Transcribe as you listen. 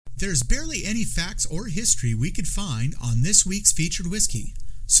There's barely any facts or history we could find on this week's featured whiskey,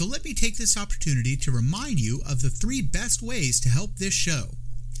 so let me take this opportunity to remind you of the 3 best ways to help this show.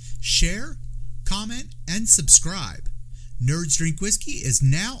 Share, comment, and subscribe. Nerds Drink Whiskey is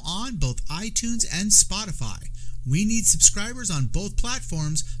now on both iTunes and Spotify. We need subscribers on both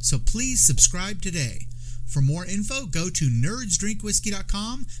platforms, so please subscribe today. For more info, go to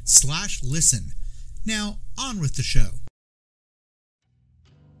nerdsdrinkwhiskey.com/listen. Now, on with the show.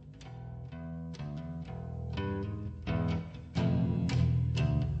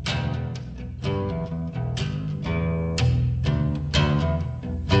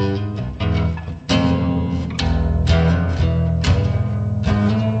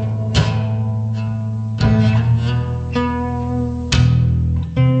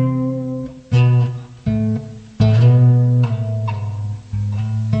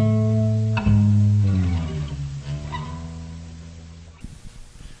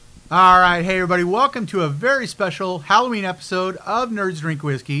 All right, hey everybody, welcome to a very special Halloween episode of Nerds Drink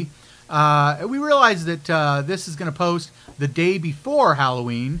Whiskey. We realize that this is going to post the day before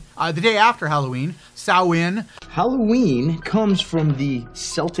Halloween, the day after Halloween, Samhain. Halloween comes from the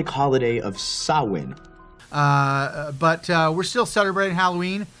Celtic holiday of Samhain. But we're still celebrating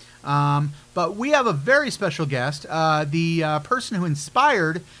Halloween. But we have a very special guest, the person who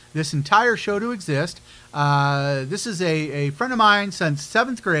inspired this entire show to exist. This is a friend of mine since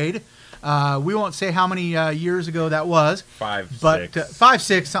 7th grade. We won't say how many years ago that was. 5,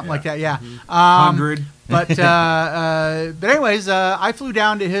 6, something like that, yeah. 100. But anyways, I flew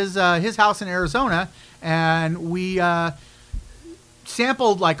down to his house in Arizona, and we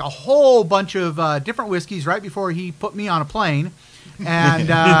sampled like a whole bunch of different whiskeys right before he put me on a plane. And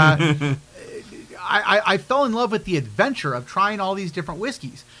I fell in love with the adventure of trying all these different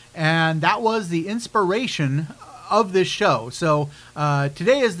whiskeys. And that was the inspiration of this show. So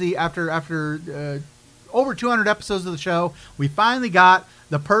today is after over 200 episodes of the show, we finally got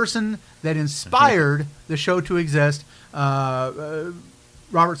the person that inspired the show to exist, Robert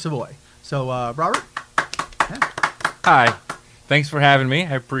Savoy. So Robert? Yeah. Hi. Thanks for having me.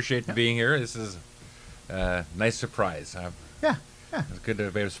 I appreciate being here. This is a nice surprise. Yeah. It's good to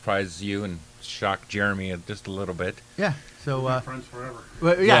be able to surprise you and shock Jeremy just a little bit. Yeah. So friends forever.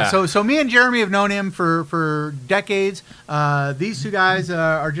 Well, yeah. So me and Jeremy have known him for decades. These two guys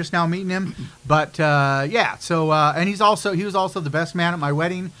are just now meeting him. But yeah. So and he was also the best man at my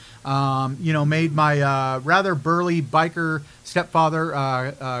wedding. Made my rather burly biker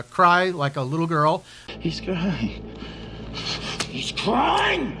stepfather cry like a little girl. He's crying. He's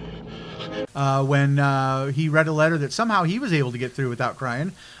crying! When he read a letter that somehow he was able to get through without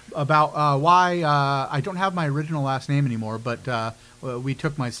crying about why I don't have my original last name anymore, but we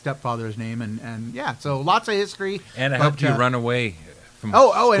took my stepfather's name, and yeah, so lots of history. And it helped you run away from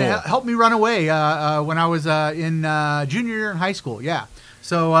school. And it helped me run away when I was in junior year in high school, yeah.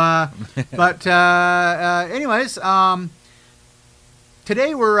 So, anyways,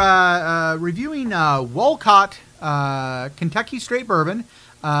 today we're reviewing Wolcott Kentucky Straight Bourbon.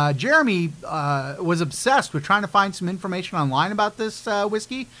 Jeremy was obsessed with trying to find some information online about this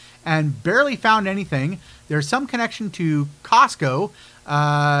whiskey and barely found anything. There's some connection to Costco.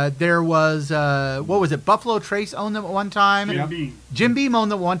 There was, what was it, Buffalo Trace owned them at one time. Jim Beam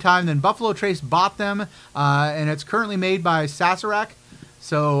owned them at one time, then Buffalo Trace bought them, and it's currently made by Sazerac.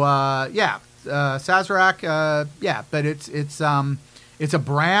 So, Sazerac, but it's a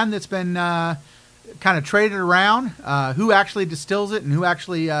brand that's been kind of traded around. Who actually distills it and who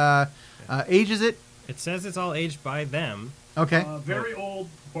actually ages it? It says it's all aged by them. Okay. Very old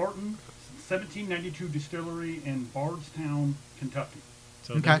Barton, 1792 distillery in Bardstown, Kentucky.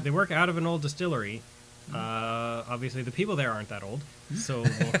 So they work out of an old distillery. Obviously, the people there aren't that old. So,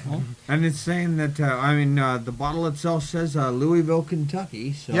 and it's saying that the bottle itself says Louisville,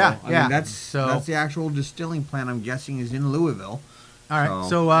 Kentucky. So that's the actual distilling plant. I'm guessing is in Louisville. All right.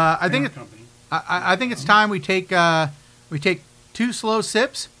 So I think it's time we take 2 slow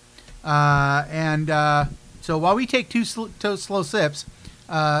sips, and so while we take two slow sips,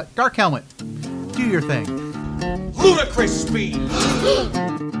 Dark Helmet, do your thing. Ludicrous speed.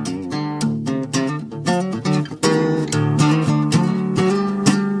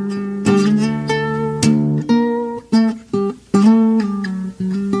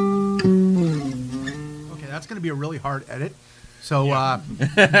 Okay, that's going to be a really hard edit. So why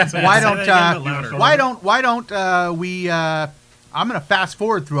don't we? I'm going to fast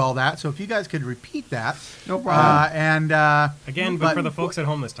forward through all that. So if you guys could repeat that, no problem. Again, but for the folks at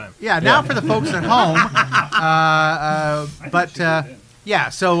home this time. Yeah, now for the folks at home.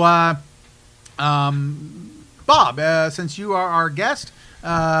 So Bob, since you are our guest,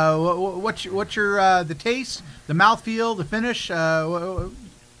 What's your the taste, the mouthfeel, the finish? Yeah,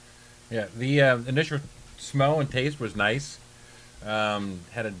 the initial smell and taste was nice.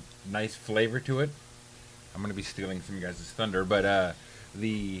 Had a nice flavor to it. I'm going to be stealing some of you guys' thunder, but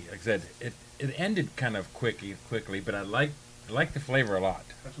like I said, it ended kind of quickly, but I like the flavor a lot.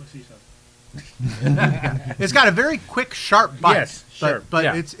 That's what she said. It's got a very quick, sharp bite. Yes, sure. But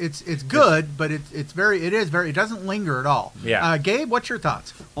Yeah. it's good, but it doesn't linger at all. Yeah. Gabe, what's your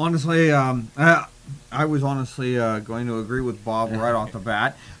thoughts? Honestly, I was honestly going to agree with Bob right off the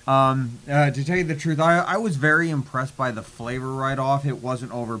bat. To tell you the truth, I was very impressed by the flavor right off. It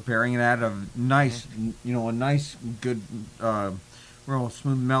wasn't overbearing. It had a nice, good, real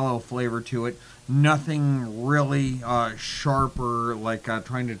smooth, mellow flavor to it. Nothing really sharp or like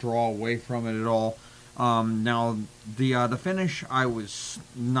trying to draw away from it at all. Now the finish I was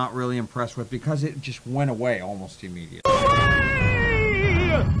not really impressed with because it just went away almost immediately.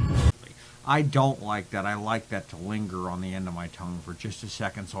 I don't like that. I like that to linger on the end of my tongue for just a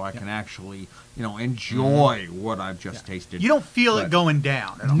second so I can actually, enjoy what I've just tasted. You don't feel it going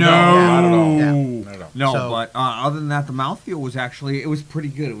down at all. No, not at all. Yeah. Not at all. No, but other than that, the mouthfeel was actually, it was pretty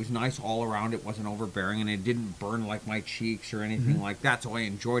good. It was nice all around. It wasn't overbearing, and it didn't burn like my cheeks or anything like that, so I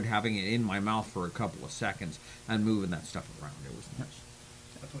enjoyed having it in my mouth for a couple of seconds and moving that stuff around. It was nice.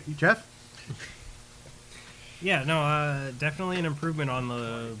 That's what he Jeff? Yeah, no, definitely an improvement on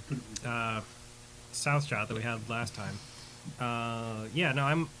the South Shot that we had last time.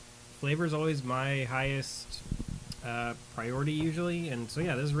 Flavor is always my highest priority usually, and so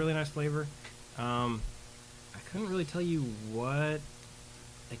yeah, this is a really nice flavor. I couldn't really tell you what,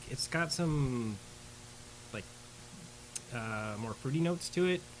 like, it's got some like more fruity notes to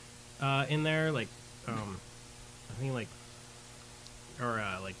it in there, like I think like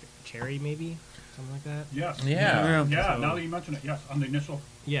cherry maybe. Something like that. Yes. Yeah. Yeah. So- now that you mention it, yes, on the initial.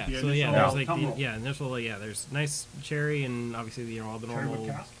 Yeah. the So yeah, initial there's like tongue roll. there's nice cherry and obviously all the Cherry normal.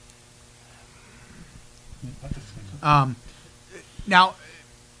 wood cask. That's expensive. Now,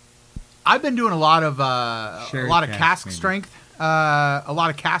 I've been doing a lot of Sherry cask cask, maybe.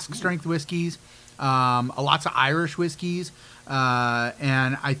 strength, whiskeys, lots of Irish whiskeys,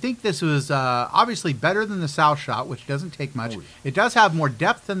 and I think this was obviously better than the South Shot, which doesn't take much. It does have more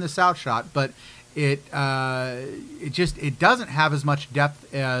depth than the South Shot, but it doesn't have as much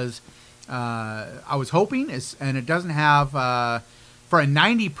depth as I was hoping, and it doesn't have. For a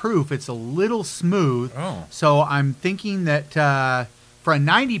 90 proof, it's a little smooth. Oh. So I'm thinking that for a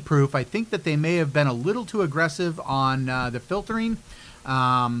 90 proof, I think that they may have been a little too aggressive on the filtering.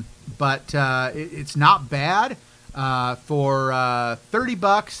 But it's not bad. For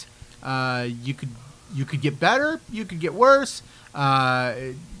 $30, you could get better. You could get worse.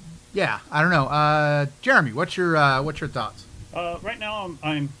 Yeah, I don't know. Jeremy, what's your thoughts? Right now,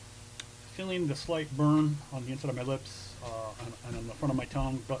 I'm feeling the slight burn on the inside of my lips and on the front of my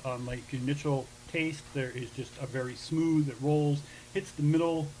tongue. But on my initial taste, there is just a very smooth. It rolls, hits the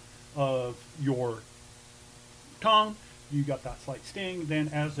middle of your tongue. You got that slight sting. Then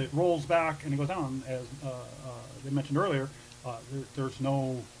as it rolls back and it goes down, as they mentioned earlier, there's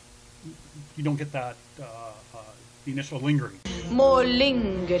no, you don't get that the initial lingering. More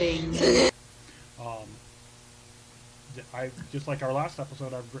lingering. I just like our last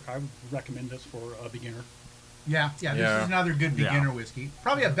episode. I would recommend this for a beginner. Yeah. This is another good beginner whiskey.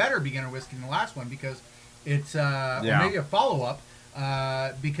 Probably a better beginner whiskey than the last one because it's or maybe a follow up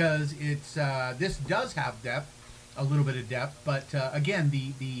because it's this does have depth, a little bit of depth, but again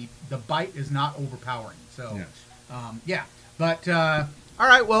the bite is not overpowering. So but all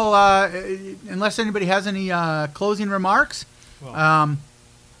right. Well, unless anybody has any closing remarks, Well,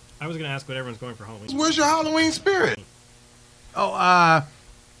 I was going to ask what everyone's going for Halloween. Where's your Halloween spirit?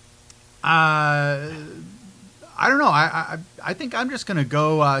 I don't know. I think I'm just gonna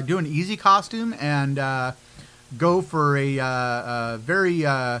go do an easy costume and go for a very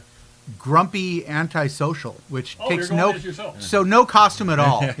grumpy antisocial, which takes you're no going as yourself. so no costume at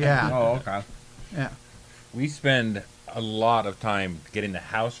all. Yeah, Oh, okay. yeah. We spend a lot of time getting the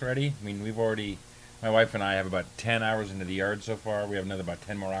house ready. I mean, my wife and I have about 10 hours into the yard so far. We have another about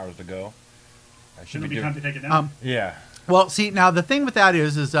 10 more hours to go. I should Shouldn't be it be time doing. to take it down? Yeah. Well, see, now the thing with that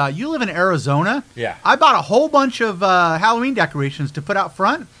is you live in Arizona. Yeah. I bought a whole bunch of Halloween decorations to put out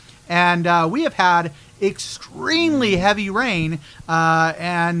front, and we have had extremely heavy rain,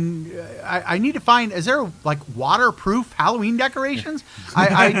 and I need to find, is there like waterproof Halloween decorations?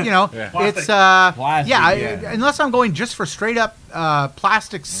 It's Plastic, unless I'm going just for straight up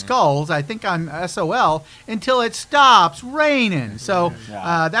plastic skulls, I think I'm SOL until it stops raining. So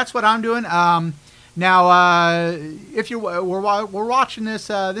that's what I'm doing. Now, if we're watching this,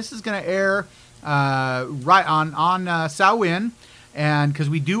 this is going to air right on Samhain, and because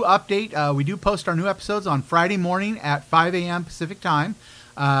we do update, we do post our new episodes on Friday morning at 5 a.m. Pacific time.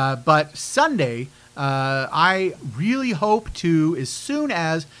 But Sunday, I really hope to, as soon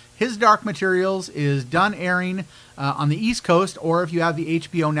as His Dark Materials is done airing on the East Coast, or if you have the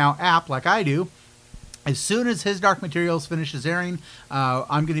HBO Now app like I do, as soon as His Dark Materials finishes airing,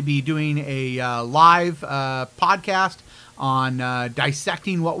 I'm going to be doing a live podcast on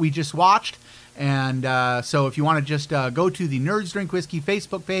dissecting what we just watched. And so if you want to just go to the Nerds Drink Whiskey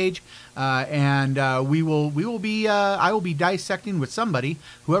Facebook page, and we will be I will be dissecting with somebody,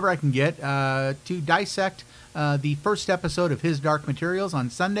 whoever I can get, to dissect the first episode of His Dark Materials on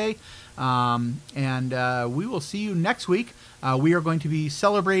Sunday. And we will see you next week. We are going to be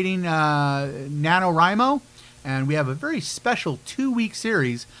celebrating NaNoWriMo, and we have a very special 2-week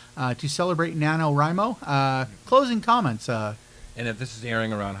series to celebrate NaNoWriMo. Closing comments. And if this is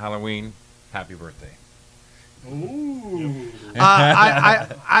airing around Halloween, happy birthday. Ooh.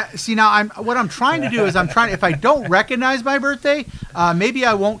 I see now. What I'm trying to do is if I don't recognize my birthday, maybe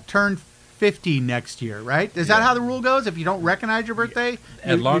I won't turn 50 next year, right? Is that how the rule goes? If you don't recognize your birthday,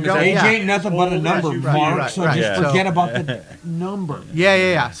 As long as Age Yeah. ain't nothing but a number, Mark. So right. just So- forget about the number.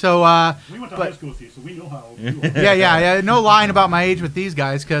 Yeah. So, We went to but- high school with you, so we know how old you are. yeah. No lying about my age with these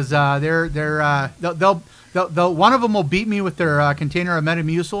guys, because they'll one of them will beat me with their container of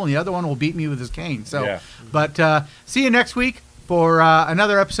Metamucil, and the other one will beat me with his cane. So, Yeah. but see you next week for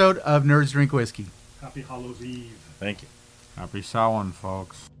another episode of Nerds Drink Whiskey. Happy Hallows Eve. Thank you. Happy Samhain,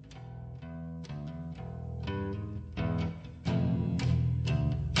 folks.